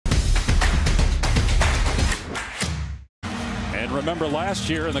remember last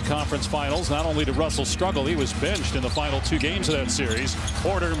year in the conference finals, not only did Russell struggle, he was benched in the final 2 games of that series.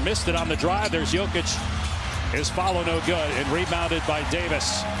 Porter missed it on the drive. There's JOKIC. His follow no good and rebounded by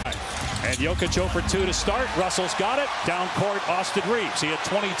Davis. And JOKIC 0 for 2 to start. Russell's got it. Down court, Austin Reeves. He had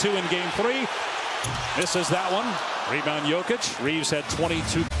 22 in game 3. Misses that one. Rebound JOKIC. Reeves had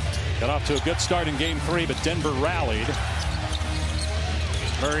 22. Got off to a good start in game 3, but Denver rallied.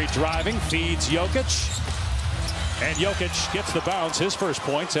 Murray driving, feeds JOKIC. And JOKIC gets the bounce, his first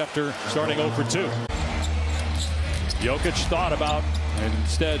points after starting 0 for 2. JOKIC thought about and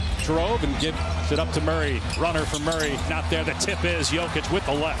instead drove and gives it up to Murray. Runner for Murray, not there. The tip is JOKIC with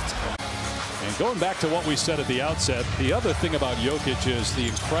the left. And going back to what we said at the outset, the other thing about JOKIC is the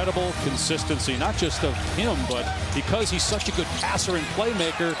incredible consistency, not just of him, but because he's such a good passer and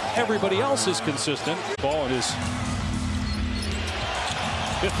playmaker, everybody else is consistent. Ball in his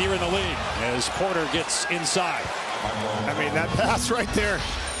 5th year in the league as Porter gets inside. I mean, that pass right there.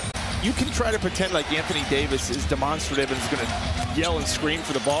 You can try to pretend like Anthony Davis is demonstrative and is going to yell and scream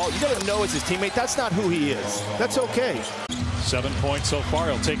for the ball. You got to know as his teammate, that's not who he is. That's okay. 7 points so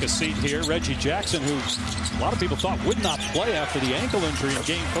far. He'll take a seat here. Reggie Jackson, who a lot of people thought would not play after the ankle injury in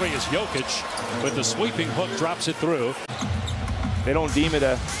game 3, is JOKIC with the sweeping hook, drops it through. They don't deem it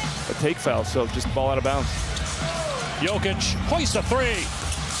a take foul, so just ball out of bounds. JOKIC hoists a 3.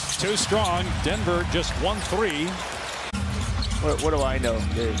 Too strong. Denver just 1-3. What do I know,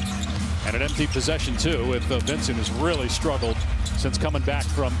 Dave? And an empty possession, too, with Vincent, who's really struggled since coming back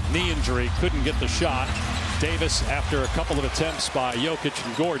from knee injury. Couldn't get the shot. Davis, after a couple of attempts by JOKIC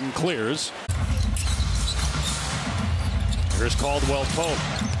and Gordon, clears. Here's Caldwell Pope.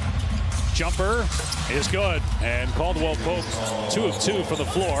 Jumper is good. And Caldwell Pope, 2 of 2 for the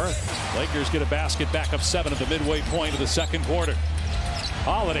floor. Lakers get a basket back up 7 at the midway point of the second quarter.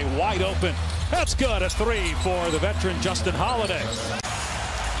 Holiday wide open. That's good. A 3 for the veteran Justin Holiday.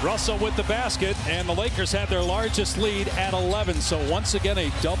 Russell with the basket, and the Lakers had their largest lead at 11. So once again,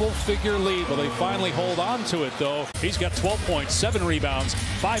 a double-figure lead. Will they finally hold on to it, though? He's got 12 points, 7 rebounds,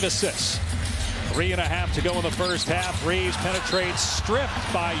 5 assists. 3.5 to go in the first half. Reeves penetrates,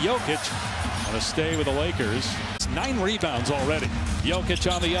 stripped by JOKIC. Gonna stay with the Lakers. It's 9 rebounds already.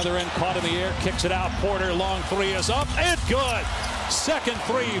 JOKIC on the other end, caught in the air, kicks it out. Porter, long 3 is up, and good. Second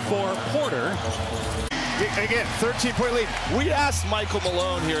 3 for Porter. Again, 13-point lead. We asked Michael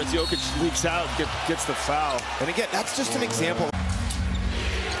Malone here as JOKIC leaks out, gets the foul. And again, that's just an example.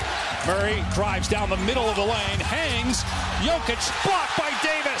 Murray drives down the middle of the lane, hangs. JOKIC blocked by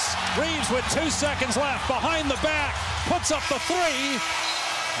Davis. Reeves with 2 seconds left, behind the back, puts up the 3.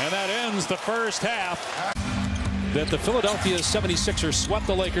 And that ends the first half. That the Philadelphia 76ers swept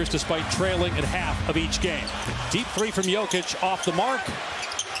the Lakers despite trailing at half of each game. Deep 3 from JOKIC off the mark.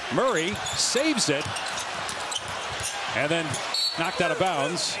 Murray saves it. And then knocked out of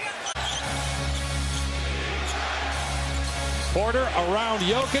bounds. Porter around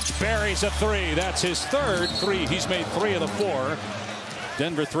JOKIC, buries a 3. That's his 3rd 3. He's made 3 of the 4.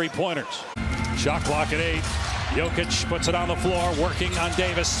 Denver 3-pointers. Shot clock at 8. JOKIC puts it on the floor, working on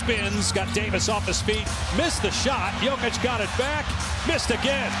Davis, spins, got Davis off his feet, missed the shot. JOKIC got it back, missed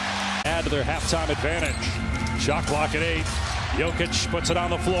again. Add to their halftime advantage. Shot clock at 8. JOKIC puts it on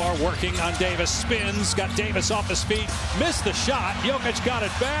the floor, working on Davis, spins, got Davis off his feet, missed the shot. JOKIC got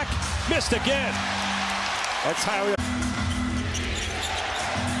it back, missed again. That's how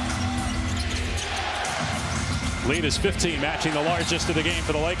lead is 15, matching the largest of the game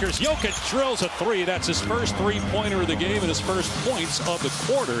for the Lakers. JOKIC drills a 3. That's his first 3-pointer of the game and his first points of the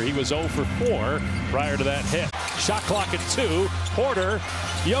quarter. He was 0 for 4 prior to that hit. Shot clock at 2. Porter,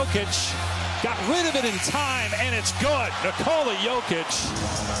 JOKIC got rid of it in time, and it's good. NIKOLA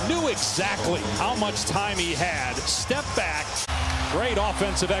JOKIC knew exactly how much time he had. Step back. Great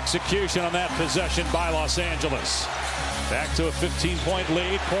offensive execution on that possession by Los Angeles. Back to a 15-point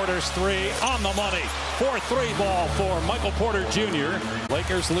lead. Porter's 3 on the money. 4-3 ball for Michael Porter Jr.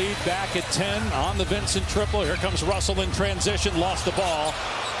 Lakers lead back at 10 on the Vincent triple. Here comes Russell in transition. Lost the ball.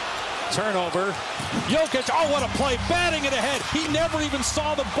 Turnover. JOKIC, oh, what a play. Batting it ahead. He never even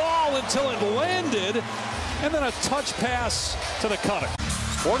saw the ball until it landed. And then a touch pass to the cutter.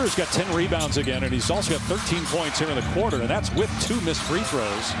 Porter's got 10 rebounds again, and he's also got 13 points here in the quarter, and that's with 2 missed free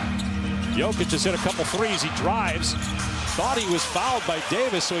throws. JOKIC just hit a couple 3s. He drives. Thought he was fouled by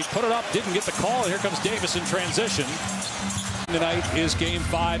Davis, so he put it up, didn't get the call. And here comes Davis in transition. Tonight is game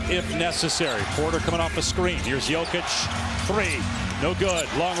 5 if necessary. Porter coming off the screen. Here's JOKIC. 3. No good.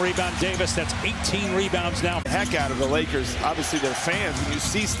 Long rebound, Davis. That's 18 rebounds now. Heck out of the Lakers. Obviously, they're fans when you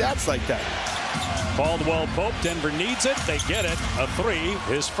see stats like that. Caldwell Pope, Denver needs it. They get it. A three,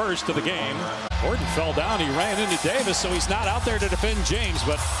 his first of the game. Gordon fell down. He ran into Davis, so he's not out there to defend James,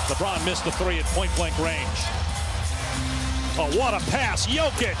 but LeBron missed the three at point-blank range. Oh, what a pass.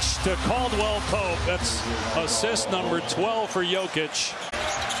 Jokic to Caldwell Pope. That's assist number 12 for Jokic.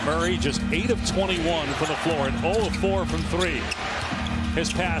 Murray just 8 of 21 from the floor and 0 of 4 from 3.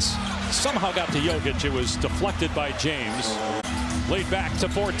 His pass somehow got to Jokic. It was deflected by James. Laid back to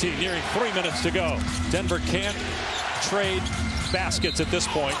 14, nearing 3 minutes to go. Denver can't trade baskets at this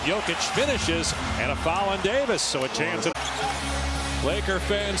point. Jokic finishes, and a foul on Davis, so a chance. Laker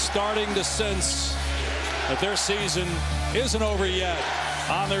fans starting to sense that their season isn't over yet.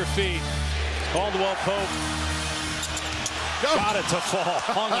 On their feet, Caldwell Pope got it to fall.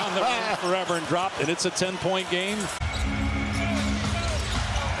 Hung on the rim forever and dropped, and it's a 10-point game.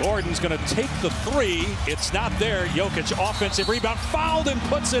 Gordon's going to take the three. It's not there. Jokic offensive rebound, fouled and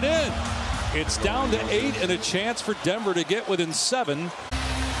puts it in. It's down to 8 and a chance for Denver to get within 7.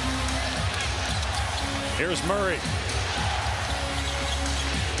 Here's Murray.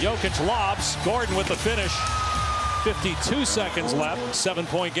 Jokic lobs. Gordon with the finish. 52 seconds left.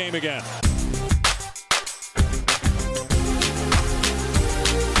 7-point game again.